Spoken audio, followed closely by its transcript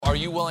Are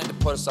you willing to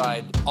put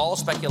aside all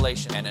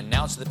speculation and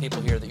announce to the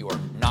people here that you are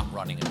not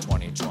running in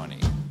 2020?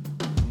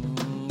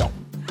 No.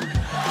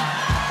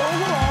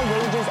 Overall,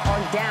 wages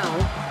are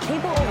down.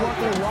 People are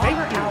working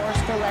longer hours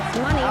for less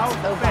money.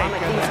 Obama,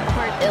 these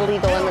aren't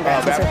illegal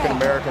immigrants. African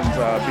Americans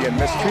being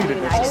mistreated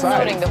in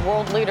society. Noting that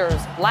world leaders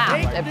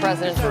laughed at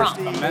President Trump.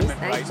 Amendment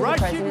Thanks to the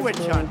Russian witch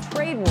president's hunt.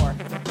 trade war.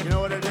 You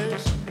know what it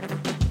is?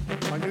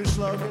 My new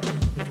slogan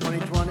for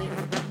 2020?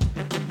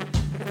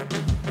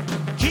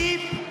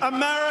 Keep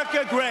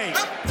America great.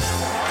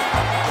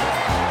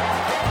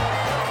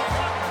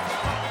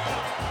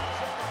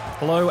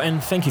 Hello,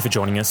 and thank you for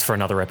joining us for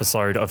another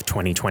episode of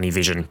 2020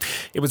 Vision.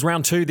 It was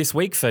round 2 this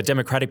week for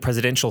Democratic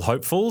presidential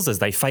hopefuls as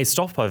they faced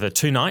off over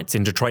 2 nights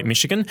in Detroit,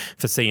 Michigan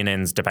for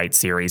CNN's debate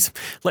series.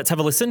 Let's have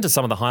a listen to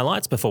some of the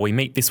highlights before we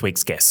meet this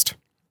week's guest.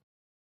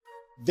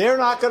 They're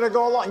not going to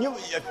go along. You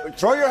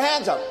throw your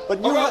hands up,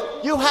 but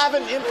you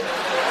haven't.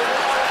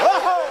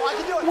 Oh, I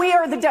can do it. We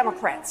are the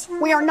Democrats.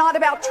 We are not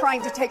about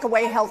trying to take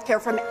away health care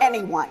from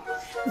anyone.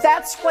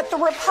 That's what the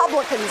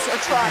Republicans are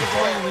trying to do.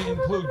 Finally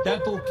include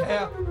dental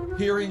care,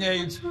 hearing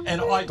aids,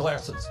 and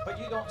eyeglasses. But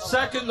you don't know.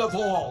 Second of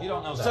all. You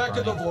don't know that,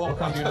 Second Bernie. of all. We'll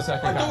come to you in a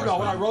second, I do know,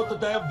 Congressman. I wrote the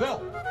damn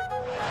bill.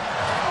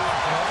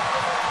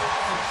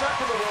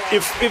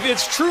 If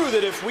it's true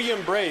that if we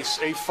embrace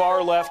a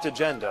far left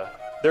agenda,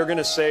 they're going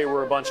to say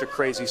we're a bunch of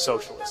crazy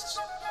socialists.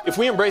 If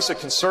we embrace a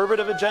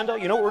conservative agenda,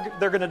 you know what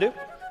they're going to do?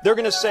 They're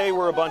going to say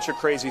we're a bunch of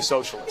crazy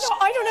socialists. You know,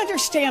 I don't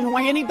understand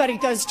why anybody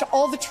goes to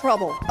all the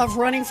trouble of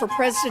running for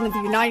president of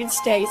the United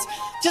States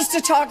just to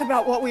talk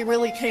about what we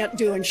really can't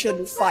do and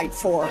shouldn't fight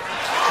for.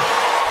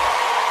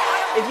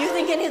 If you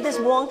think any of this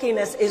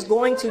wonkiness is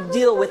going to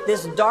deal with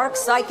this dark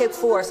psychic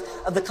force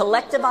of the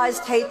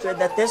collectivized hatred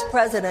that this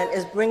president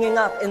is bringing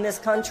up in this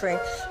country,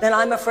 then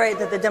I'm afraid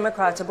that the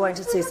Democrats are going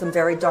to see some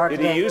very dark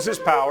Did days. he use his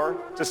power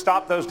to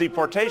stop those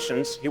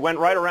deportations? He went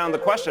right around the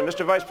question.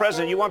 Mr. Vice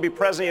President, you want to be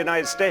president of the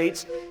United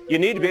States, you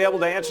need to be able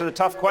to answer the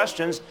tough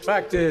questions.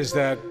 Fact is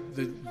that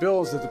the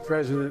bills that the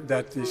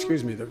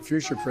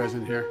future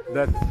president here,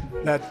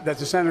 that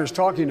the senator is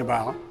talking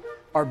about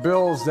are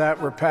bills that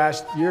were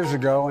passed years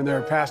ago, and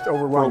they're passed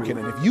overwhelmingly.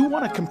 And if you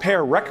want to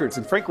compare records,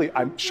 and frankly,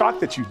 I'm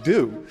shocked that you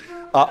do,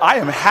 I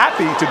am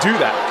happy to do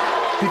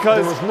that.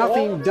 Because there was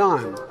nothing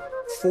done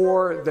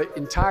for the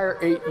entire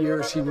 8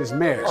 years he was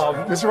mayor.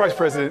 Mr. Vice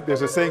President,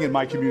 there's a saying in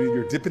my community,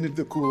 you're dipping into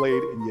the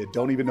Kool-Aid and you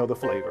don't even know the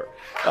flavor.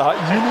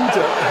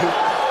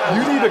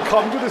 You need to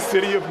come to the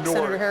city of Newark.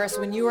 Senator Harris,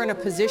 when you were in a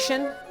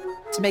position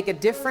to make a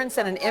difference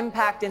and an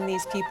impact in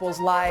these people's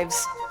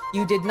lives,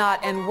 you did not,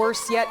 and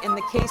worse yet, in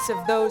the case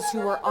of those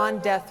who were on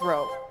death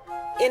row,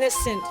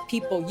 innocent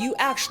people, you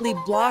actually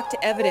blocked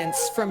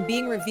evidence from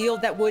being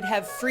revealed that would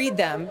have freed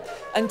them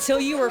until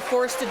you were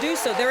forced to do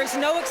so. There is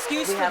no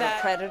excuse for that. We have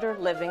a predator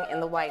living in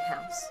the White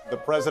House. The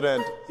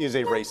president is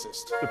a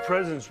racist. The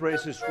president's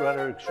racist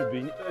rhetoric should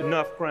be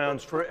enough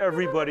grounds for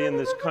everybody in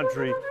this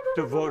country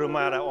to vote him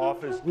out of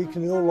office. We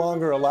can no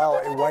longer allow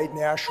a white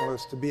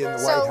nationalist to be in the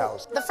White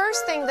House. The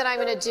first thing that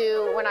I'm going to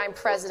do when I'm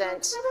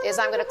president is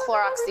I'm going to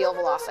Clorox the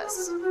Oval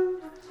Office. The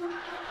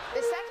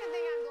second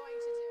thing I'm going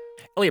to do...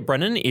 Elliot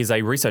Brennan is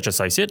a research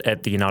associate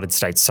at the United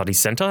States Studies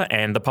Centre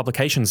and the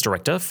Publications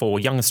Director for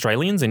Young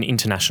Australians in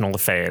International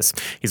Affairs.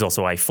 He's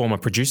also a former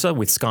producer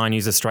with Sky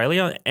News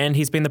Australia, and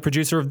he's been the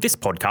producer of this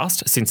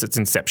podcast since its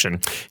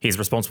inception. He's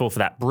responsible for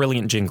that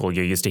brilliant jingle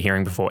you're used to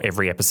hearing before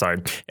every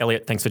episode.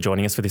 Elliot, thanks for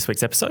joining us for this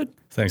week's episode.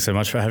 Thanks so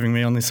much for having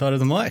me on this side of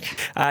the mic.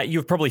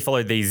 You've probably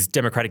followed these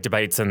Democratic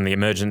debates and the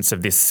emergence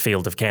of this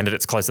field of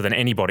candidates closer than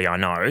anybody I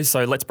know,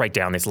 so let's break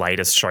down this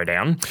latest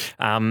showdown.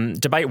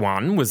 Debate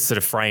 1 was sort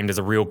of framed as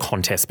a real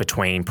contest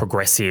between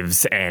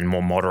progressives and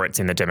more moderates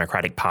in the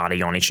Democratic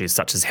Party on issues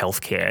such as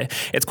healthcare.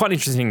 It's quite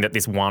interesting that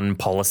this one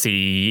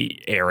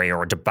policy area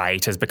or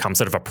debate has become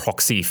sort of a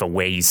proxy for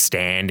where you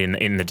stand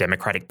in the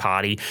Democratic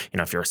Party. You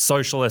know, if you're a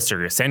socialist or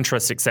you're a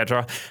centrist,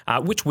 etc.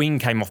 Which wing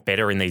came off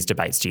better in these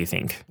debates, do you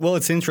think? Well,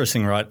 it's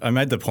interesting, right? I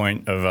made the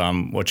point of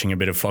watching a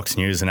bit of Fox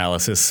News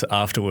analysis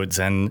afterwards,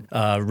 and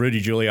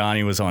Rudy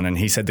Giuliani was on, and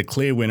he said the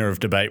clear winner of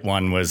debate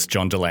 1 was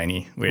John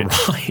Delaney. Right.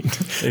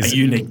 A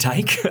unique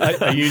take.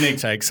 a unique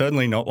take,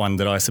 certainly not one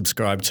that I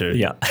subscribe to.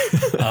 Yeah.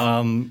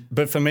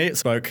 But for me, it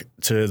spoke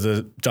to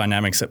the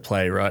dynamics at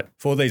play, right?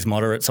 For these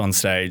moderates on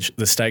stage,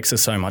 the stakes are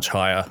so much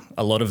higher.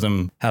 A lot of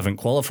them haven't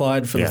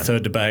qualified for the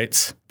third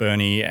debates,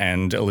 Bernie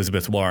and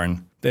Elizabeth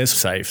Warren. They're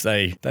safe.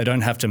 They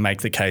don't have to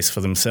make the case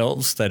for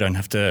themselves. They don't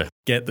have to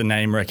get the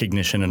name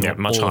recognition and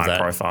much all of higher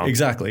that. profile.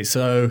 Exactly.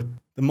 So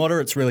the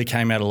moderates really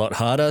came out a lot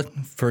harder.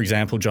 For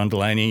example, John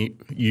Delaney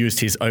used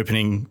his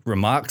opening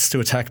remarks to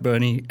attack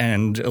Bernie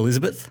and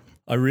Elizabeth.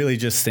 I really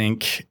just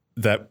think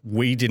that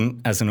we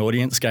didn't, as an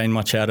audience, gain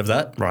much out of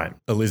that. Right.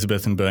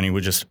 Elizabeth and Bernie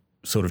were just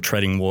sort of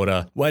treading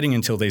water, waiting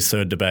until these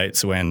third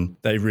debates when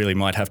they really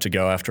might have to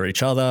go after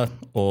each other,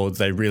 or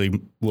they really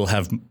will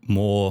have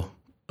more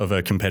of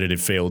a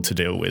competitive field to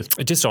deal with.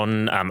 Just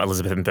on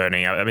Elizabeth and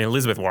Bernie, I mean,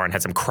 Elizabeth Warren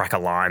had some cracker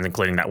lines,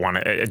 including that one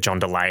at John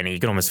Delaney. You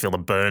could almost feel the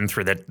burn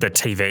through the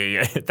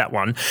TV at that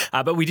one.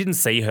 But we didn't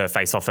see her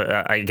face off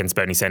against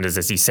Bernie Sanders,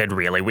 as you said,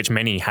 really, which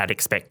many had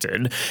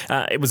expected.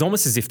 It was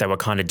almost as if they were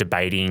kind of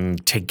debating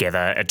together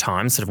at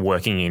times, sort of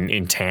working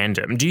in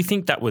tandem. Do you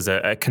think that was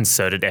a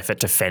concerted effort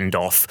to fend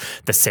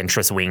off the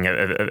centrist wing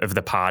of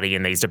the party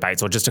in these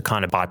debates, or just a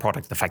kind of byproduct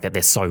of the fact that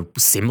they're so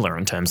similar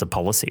in terms of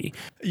policy?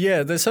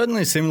 Yeah, they're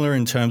certainly similar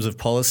in terms of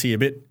policy, a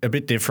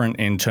bit different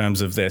in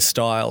terms of their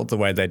style, the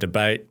way they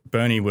debate.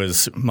 Bernie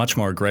was much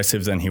more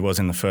aggressive than he was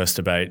in the first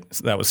debate.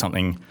 So that was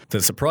something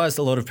that surprised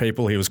a lot of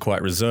people. He was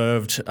quite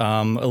reserved.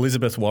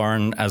 Elizabeth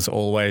Warren, as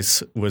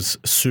always, was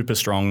super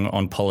strong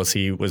on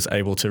policy, was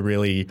able to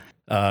really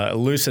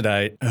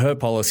elucidate her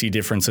policy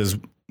differences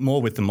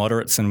more with the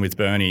moderates than with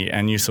Bernie.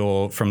 And you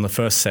saw from the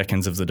first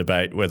seconds of the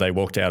debate where they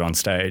walked out on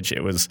stage,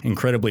 it was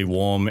incredibly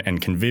warm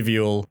and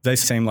convivial. They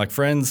seem like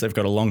friends. They've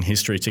got a long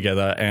history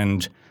together,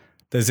 and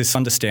there's this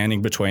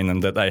understanding between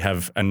them that they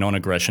have a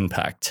non-aggression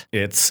pact.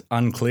 It's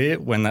unclear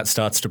when that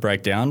starts to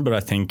break down, but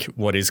I think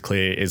what is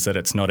clear is that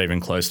it's not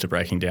even close to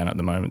breaking down at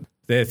the moment.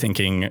 They're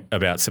thinking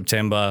about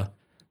September,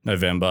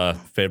 November,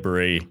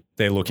 February.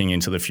 They're looking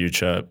into the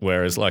future,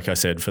 whereas, like I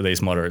said, for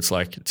these moderates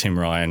like Tim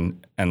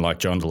Ryan and like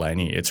John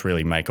Delaney, it's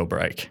really make or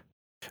break.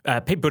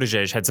 Pete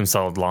Buttigieg had some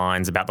solid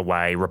lines about the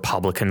way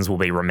Republicans will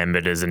be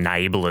remembered as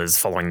enablers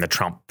following the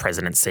Trump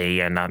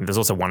presidency. And there's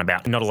also one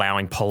about not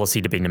allowing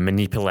policy to be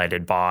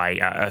manipulated by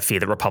a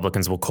fear that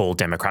Republicans will call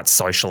Democrats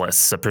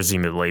socialists,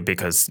 presumably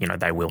because,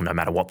 they will no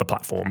matter what the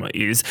platform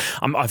is.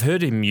 I've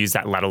heard him use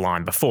that latter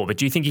line before, but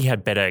do you think he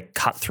had better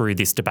cut through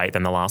this debate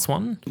than the last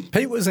one?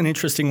 Pete was an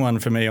interesting one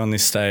for me on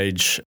this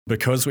stage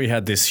because we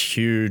had this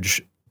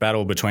huge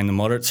battle between the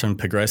moderates and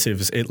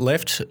progressives. It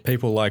left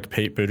people like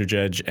Pete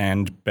Buttigieg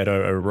and Beto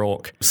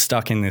O'Rourke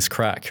stuck in this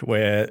crack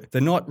where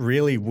they're not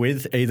really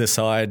with either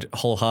side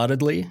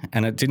wholeheartedly,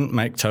 and it didn't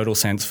make total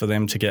sense for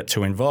them to get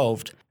too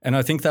involved. And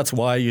I think that's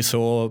why you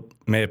saw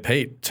Mayor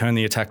Pete turn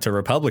the attack to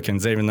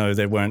Republicans, even though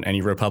there weren't any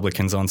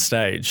Republicans on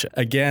stage.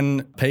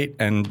 Again, Pete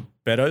and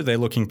Beto, they're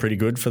looking pretty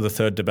good for the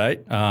third debate.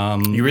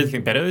 You really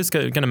think Beto is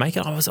going to make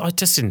it? I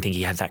just didn't think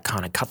he had that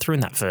kind of cut through in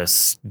that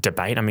first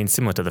debate. I mean,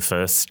 similar to the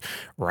first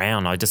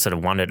round, I just sort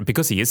of wondered,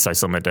 because he is so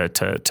similar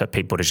to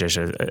Pete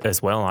Buttigieg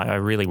as well, I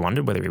really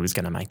wondered whether he was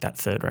going to make that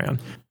third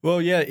round.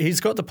 Well, yeah, he's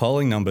got the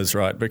polling numbers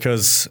right,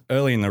 because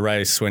early in the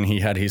race when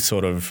he had his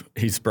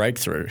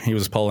breakthrough, he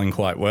was polling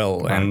quite well.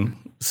 Right. And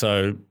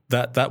so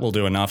that will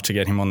do enough to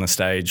get him on the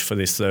stage for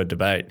this third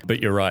debate.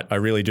 But you're right, I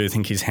really do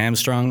think he's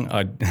hamstrung.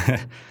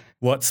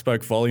 What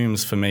spoke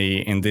volumes for me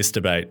in this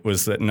debate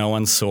was that no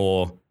one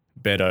saw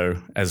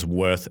Beto as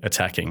worth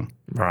attacking.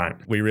 Right.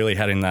 We really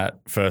had in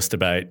that first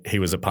debate, he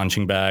was a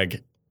punching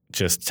bag,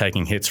 just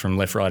taking hits from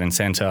left, right and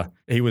centre.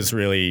 He was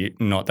really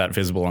not that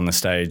visible on the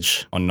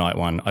stage on night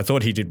one. I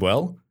thought he did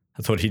well.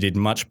 I thought he did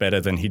much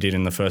better than he did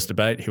in the first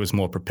debate. He was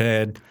more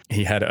prepared.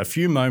 He had a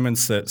few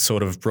moments that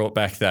sort of brought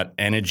back that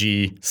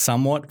energy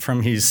somewhat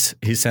from his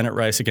Senate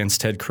race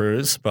against Ted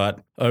Cruz. But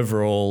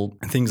overall,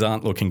 things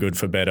aren't looking good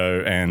for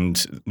Beto, and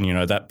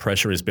that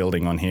pressure is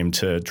building on him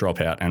to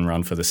drop out and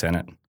run for the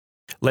Senate.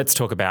 Let's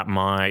talk about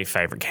my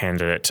favourite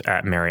candidate,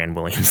 Marianne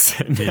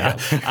Williamson.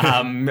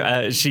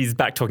 Yeah. She's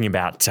back talking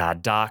about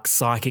dark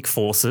psychic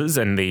forces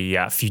and the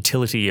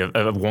futility of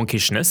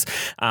wonkishness.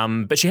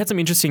 But she had some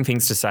interesting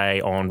things to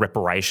say on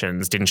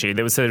reparations, didn't she?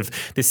 There was sort of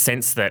this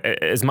sense that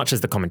as much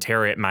as the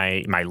commentariat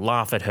may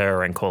laugh at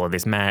her and call her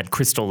this mad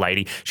crystal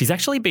lady, she's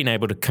actually been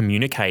able to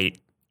communicate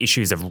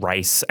issues of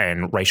race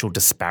and racial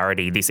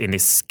disparity. In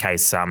this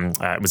case,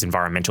 it was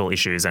environmental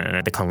issues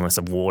and the cleanliness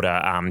of water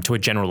to a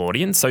general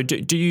audience. So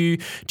do you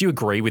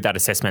agree with that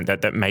assessment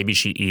that maybe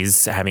she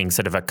is having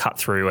sort of a cut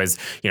through, as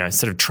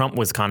sort of Trump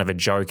was kind of a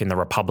joke in the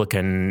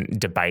Republican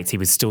debates? He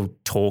was still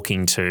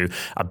talking to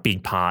a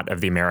big part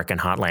of the American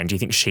heartland. Do you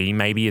think she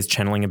maybe is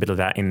channeling a bit of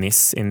that in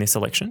this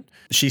election?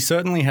 She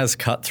certainly has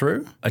cut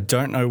through. I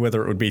don't know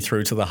whether it would be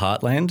through to the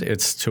heartland.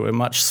 It's to a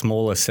much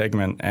smaller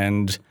segment,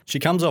 and she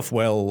comes off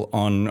well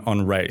on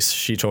race.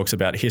 She talks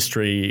about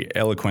history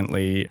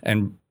eloquently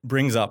and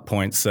brings up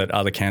points that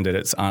other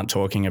candidates aren't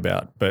talking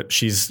about, but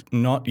she's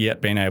not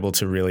yet been able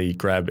to really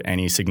grab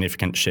any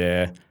significant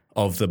share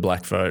of the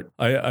black vote.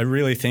 I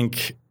really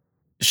think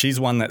she's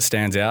one that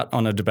stands out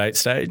on a debate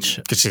stage.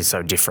 Because she's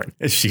so different.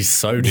 She's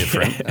so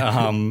different.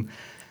 Yeah.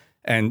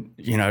 And,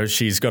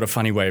 she's got a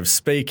funny way of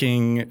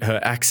speaking. Her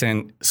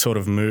accent sort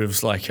of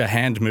moves like a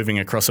hand moving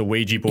across a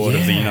Ouija board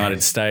of the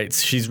United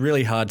States. She's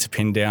really hard to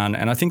pin down.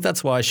 And I think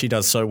that's why she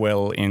does so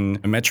well in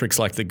metrics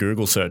like the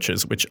Google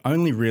searches, which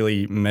only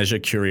really measure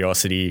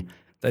curiosity.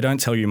 They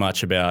don't tell you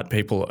much about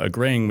people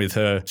agreeing with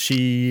her.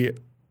 She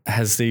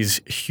has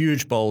these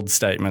huge, bold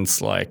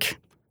statements like,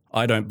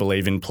 I don't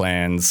believe in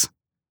plans.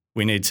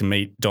 We need to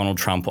meet Donald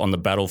Trump on the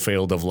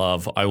battlefield of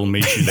love. I will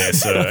meet you there,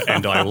 sir,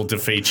 and I will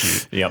defeat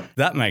you. Yep.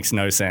 That makes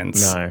no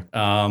sense.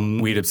 No.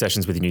 Weird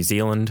obsessions with New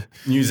Zealand.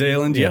 New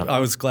Zealand, yeah. I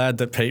was glad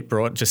that Pete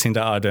brought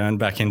Jacinda Ardern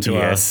back into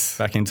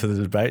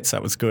the debates.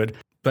 That was good.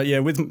 But yeah,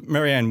 with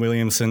Marianne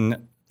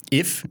Williamson,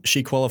 if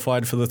she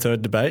qualified for the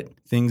third debate,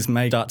 things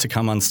may start to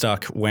come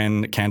unstuck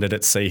when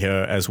candidates see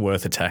her as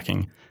worth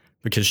attacking.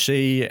 Because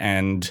she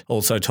and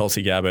also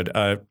Tulsi Gabbard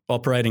are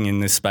operating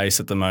in this space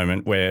at the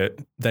moment where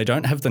they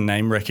don't have the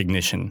name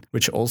recognition,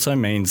 which also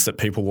means that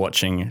people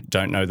watching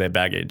don't know their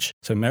baggage.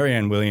 So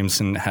Marianne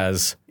Williamson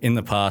has in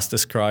the past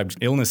described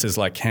illnesses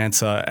like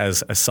cancer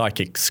as a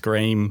psychic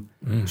scream.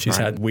 She's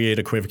had weird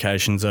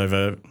equivocations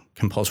over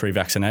compulsory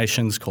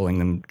vaccinations, calling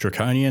them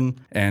draconian.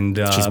 And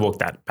she's walked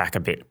that back a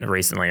bit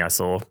recently, I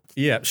saw.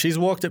 Yeah, she's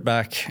walked it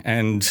back,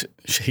 and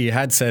she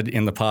had said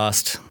in the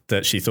past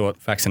that she thought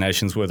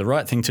vaccinations were the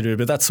right thing to do,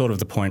 but that's sort of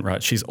the point,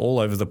 right? She's all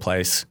over the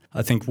place.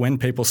 I think when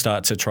people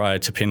start to try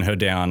to pin her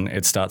down,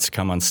 it starts to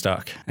come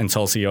unstuck. And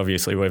Tulsi,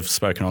 obviously, we've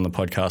spoken on the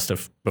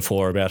podcast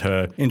before about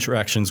her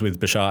interactions with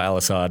Bashar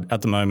al-Assad.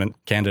 At the moment,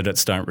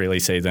 candidates don't really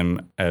see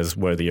them as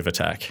worthy of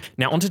attack.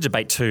 Now, on to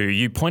debate 2.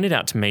 You pointed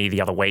out to me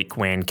the other week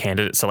when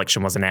candidate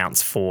selection was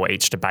announced for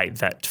each debate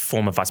that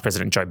former Vice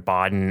President Joe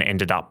Biden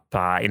ended up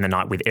in the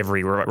night with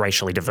every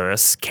racially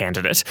diverse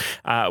candidate,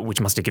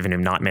 which must have given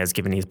him nightmares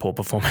given his poor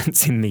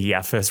performance in the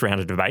first round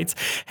of debates.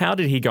 How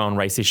did he go on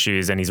race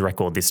issues and his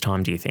record this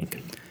time, do you think?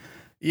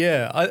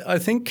 Yeah, I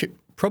think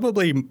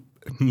probably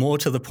more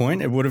to the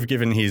point, it would have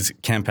given his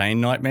campaign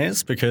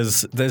nightmares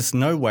because there's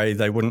no way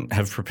they wouldn't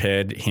have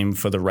prepared him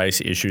for the race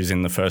issues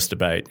in the first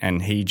debate,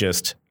 and he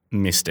just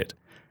missed it.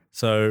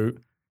 So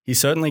he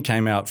certainly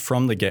came out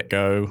from the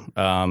get-go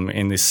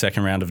in this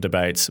second round of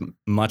debates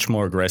much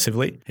more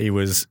aggressively. He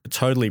was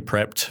totally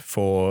prepped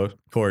for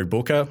Cory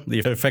Booker. The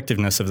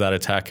effectiveness of that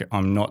attack,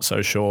 I'm not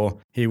so sure.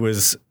 He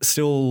was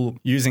still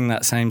using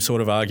that same sort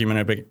of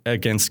argument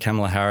against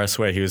Kamala Harris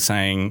where he was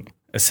saying,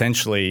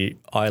 essentially,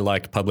 I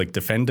like public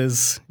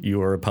defenders,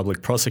 you are a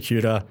public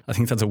prosecutor. I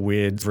think that's a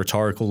weird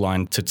rhetorical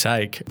line to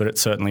take, but it's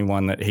certainly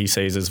one that he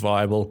sees as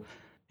viable.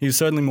 He's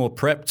certainly more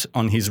prepped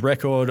on his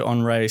record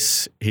on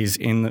race. He's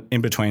in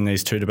between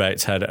these two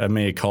debates had a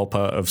mea culpa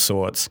of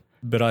sorts.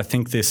 But I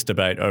think this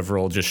debate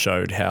overall just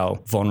showed how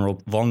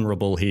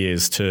vulnerable he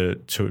is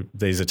to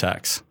these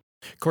attacks.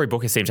 Cory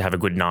Booker seemed to have a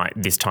good night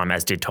this time,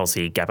 as did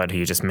Tulsi Gabbard, who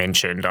you just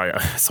mentioned. I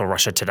saw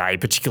Russia Today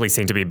particularly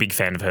seemed to be a big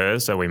fan of her,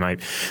 so we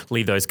might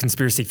leave those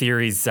conspiracy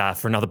theories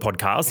for another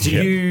podcast. Do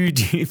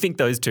you think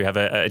those two have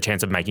a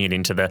chance of making it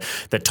into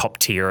the top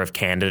tier of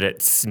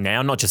candidates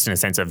now, not just in a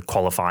sense of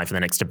qualifying for the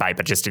next debate,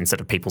 but just in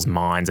sort of people's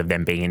minds of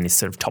them being in this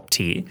sort of top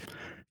tier?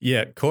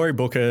 Yeah, Cory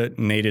Booker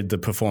needed the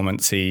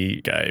performance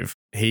he gave.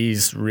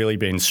 He's really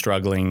been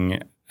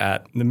struggling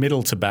at the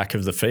middle to back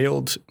of the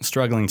field,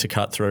 struggling to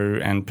cut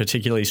through and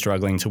particularly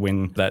struggling to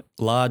win that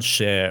large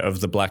share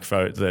of the black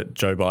vote that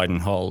Joe Biden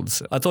holds.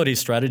 I thought his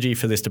strategy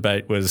for this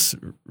debate was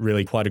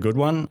really quite a good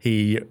one.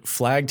 He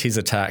flagged his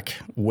attack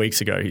weeks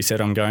ago. He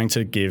said, I'm going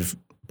to give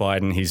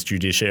Biden his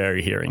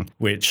judiciary hearing,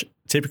 which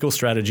typical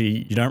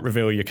strategy, you don't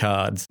reveal your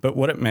cards. But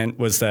what it meant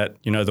was that,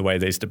 you know, the way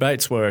these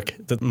debates work,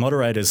 the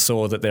moderators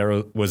saw that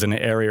there was an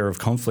area of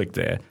conflict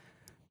there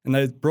and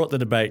they brought the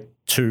debate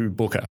to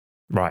Booker.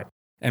 Right.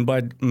 And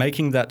by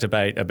making that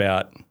debate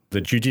about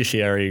the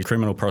judiciary,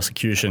 criminal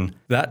prosecution,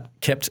 that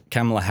kept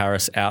Kamala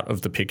Harris out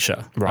of the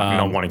picture. Right,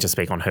 not wanting to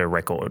speak on her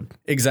record.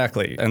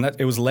 Exactly. And that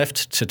it was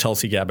left to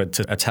Tulsi Gabbard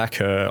to attack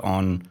her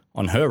on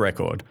her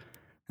record.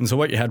 And so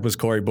what you had was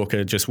Cory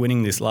Booker just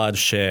winning this large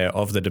share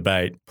of the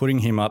debate, putting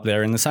him up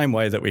there in the same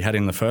way that we had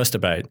in the first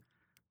debate,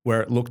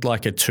 where it looked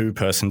like a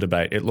two-person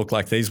debate. It looked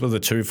like these were the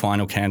two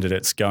final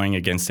candidates going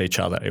against each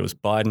other. It was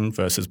Biden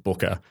versus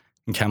Booker.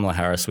 And Kamala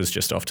Harris was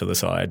just off to the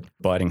side,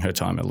 biding her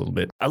time a little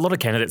bit. A lot of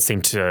candidates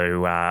seem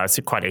to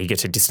seem quite eager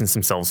to distance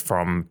themselves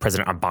from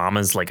President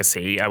Obama's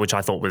legacy, which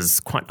I thought was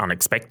quite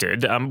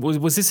unexpected.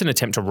 Was this an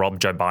attempt to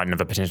rob Joe Biden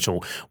of a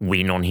potential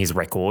win on his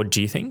record,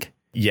 do you think?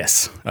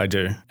 Yes, I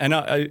do. And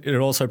it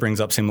also brings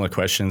up similar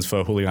questions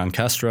for Julian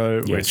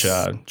Castro, which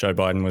Joe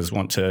Biden was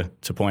want to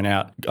point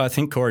out. I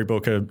think Cory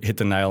Booker hit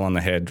the nail on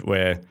the head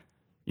where,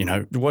 you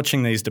know,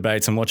 watching these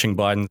debates and watching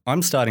Biden,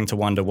 I'm starting to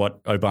wonder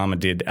what Obama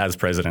did as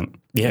president.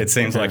 Yeah, it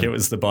seems like it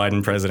was the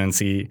Biden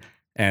presidency.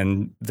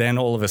 And then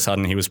all of a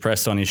sudden he was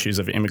pressed on issues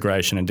of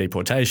immigration and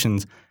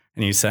deportations.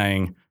 And he's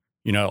saying,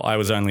 you know, I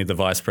was only the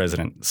vice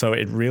president. So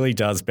it really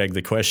does beg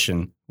the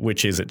question,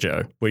 which is it,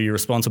 Joe? Were you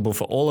responsible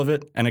for all of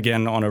it? And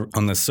again,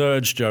 on the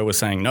surge, Joe was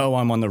saying, no,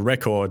 I'm on the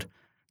record.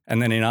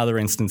 And then in other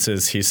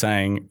instances, he's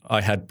saying,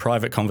 I had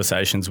private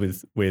conversations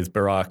with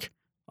Barack.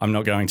 I'm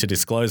not going to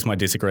disclose my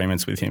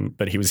disagreements with him,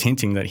 but he was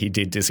hinting that he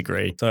did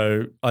disagree.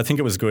 So I think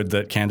it was good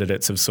that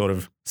candidates have sort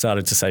of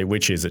started to say,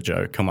 which is it,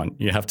 Joe? Come on,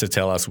 you have to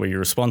tell us, were you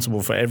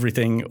responsible for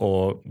everything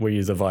or were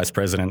you the vice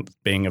president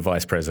being a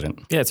vice president?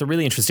 Yeah, it's a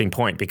really interesting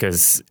point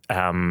because,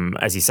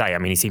 as you say, I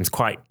mean, he seems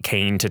quite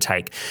keen to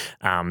take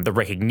the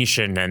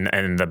recognition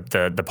and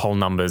the poll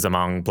numbers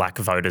among black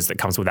voters that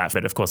comes with that.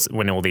 But of course,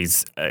 when all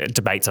these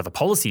debates over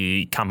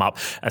policy come up,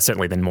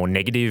 certainly the more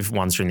negative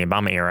ones during the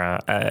Obama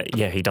era,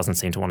 he doesn't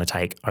seem to want to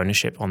take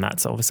ownership on that.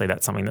 So obviously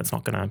that's something that's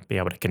not going to be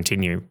able to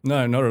continue.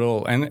 No, not at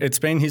all. And it's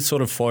been his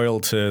sort of foil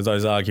to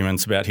those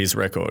arguments about his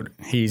record.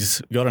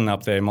 He's gotten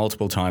up there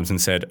multiple times and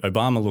said,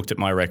 Obama looked at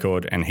my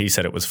record and he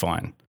said it was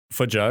fine.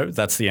 For Joe,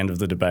 that's the end of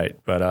the debate.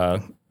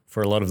 But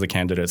for a lot of the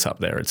candidates up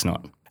there, it's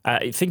not.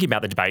 Thinking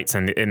about the debates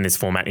and in this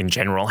format in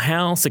general,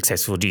 how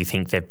successful do you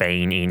think they've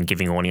been in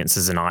giving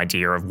audiences an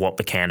idea of what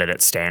the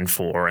candidates stand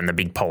for and the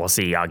big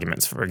policy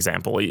arguments, for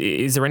example?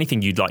 Is there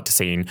anything you'd like to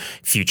see in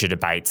future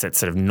debates that's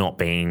sort of not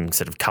being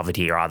sort of covered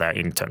here, either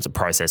in terms of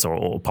process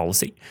or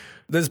policy?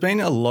 There's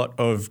been a lot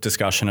of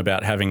discussion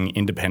about having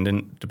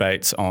independent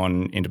debates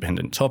on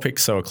independent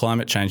topics, so a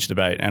climate change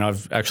debate, and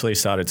I've actually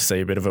started to see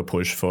a bit of a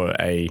push for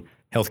a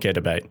healthcare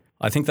debate.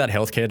 I think that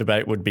healthcare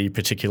debate would be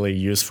particularly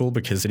useful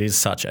because it is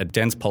such a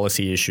dense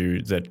policy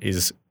issue that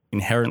is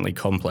inherently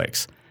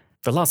complex.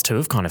 The last two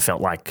have kind of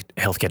felt like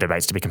healthcare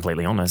debates, to be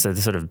completely honest. They've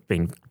sort of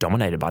been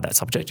dominated by that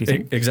subject, do you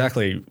think?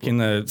 Exactly. In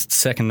the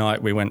second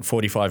night, we went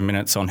 45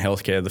 minutes on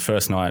healthcare. The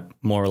first night,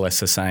 more or less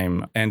the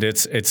same. And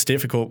it's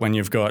difficult when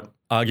you've got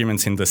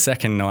arguments in the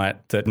second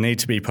night that need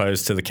to be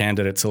posed to the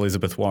candidates,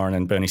 Elizabeth Warren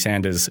and Bernie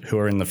Sanders, who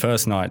are in the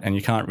first night, and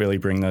you can't really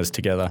bring those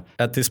together.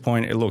 At this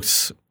point, it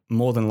looks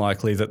more than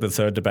likely that the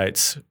third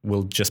debates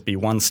will just be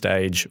one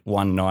stage,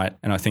 one night,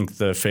 and I think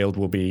the field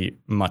will be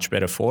much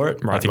better for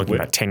it. Right, looking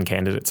at 10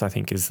 candidates, I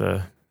think is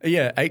the...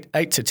 Yeah,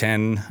 8 to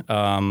 10.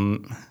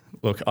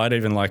 Look, I'd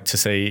even like to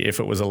see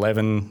if it was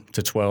 11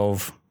 to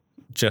 12,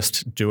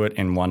 just do it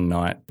in one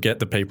night. Get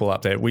the people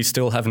up there. We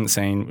still haven't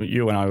seen,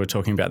 you and I were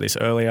talking about this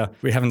earlier,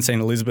 we haven't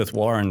seen Elizabeth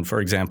Warren, for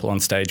example, on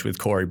stage with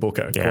Cory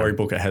Booker. Yeah. Cory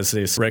Booker has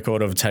this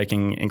record of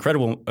taking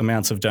incredible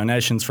amounts of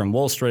donations from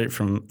Wall Street,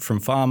 from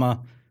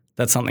pharma.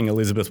 That's something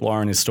Elizabeth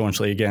Warren is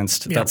staunchly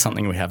against. Yep. That's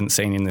something we haven't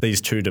seen in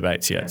these two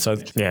debates yet. So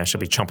yeah,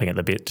 she'll be chomping at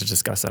the bit to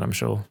discuss that, I'm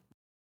sure.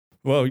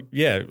 Well,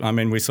 yeah. I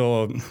mean, we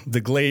saw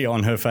the glee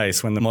on her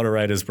face when the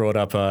moderators brought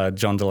up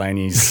John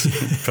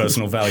Delaney's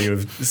personal value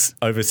of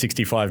over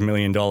 $65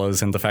 million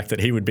and the fact that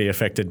he would be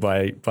affected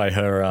by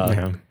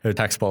her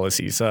tax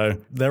policy. So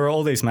there are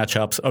all these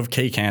matchups of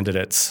key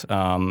candidates,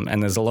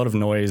 and there's a lot of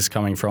noise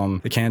coming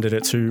from the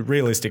candidates who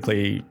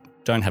realistically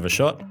don't have a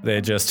shot. They're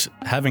just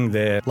having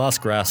their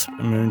last grasp,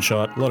 a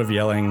moonshot, a lot of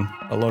yelling,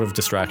 a lot of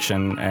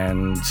distraction,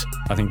 and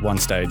I think one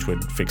stage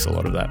would fix a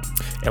lot of that.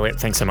 Elliot,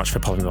 thanks so much for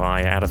popping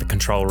by out of the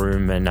control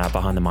room and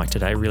behind the mic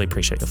today. Really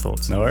appreciate your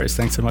thoughts. No worries.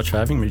 Thanks so much for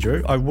having me,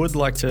 Drew. I would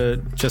like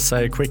to just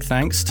say a quick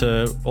thanks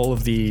to all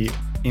of the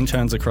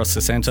interns across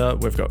the centre.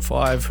 We've got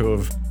 5 who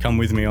have come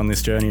with me on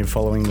this journey of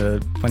following the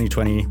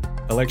 2020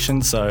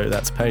 election. So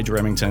that's Paige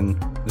Remington,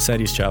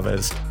 Mercedes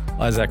Chavez,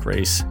 Isaac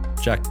Reese,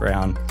 Jack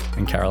Brown,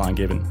 and Caroline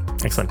Gibbon.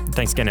 Excellent.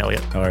 Thanks again,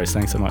 Elliot. No worries.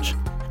 Thanks so much.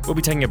 We'll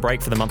be taking a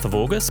break for the month of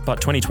August,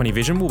 but 2020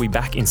 Vision will be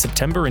back in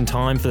September in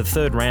time for the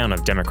third round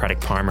of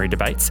Democratic primary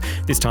debates,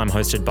 this time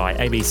hosted by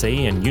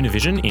ABC and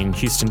Univision in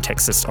Houston,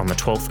 Texas on the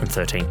 12th and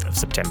 13th of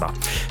September.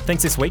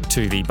 Thanks this week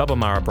to the Bubba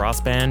Mara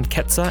Brass Band,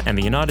 Ketzer, and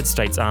the United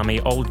States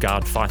Army Old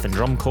Guard Fife and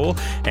Drum Corps,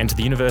 and to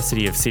the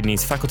University of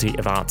Sydney's Faculty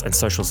of Arts and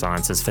Social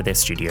Sciences for their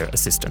studio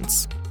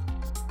assistance.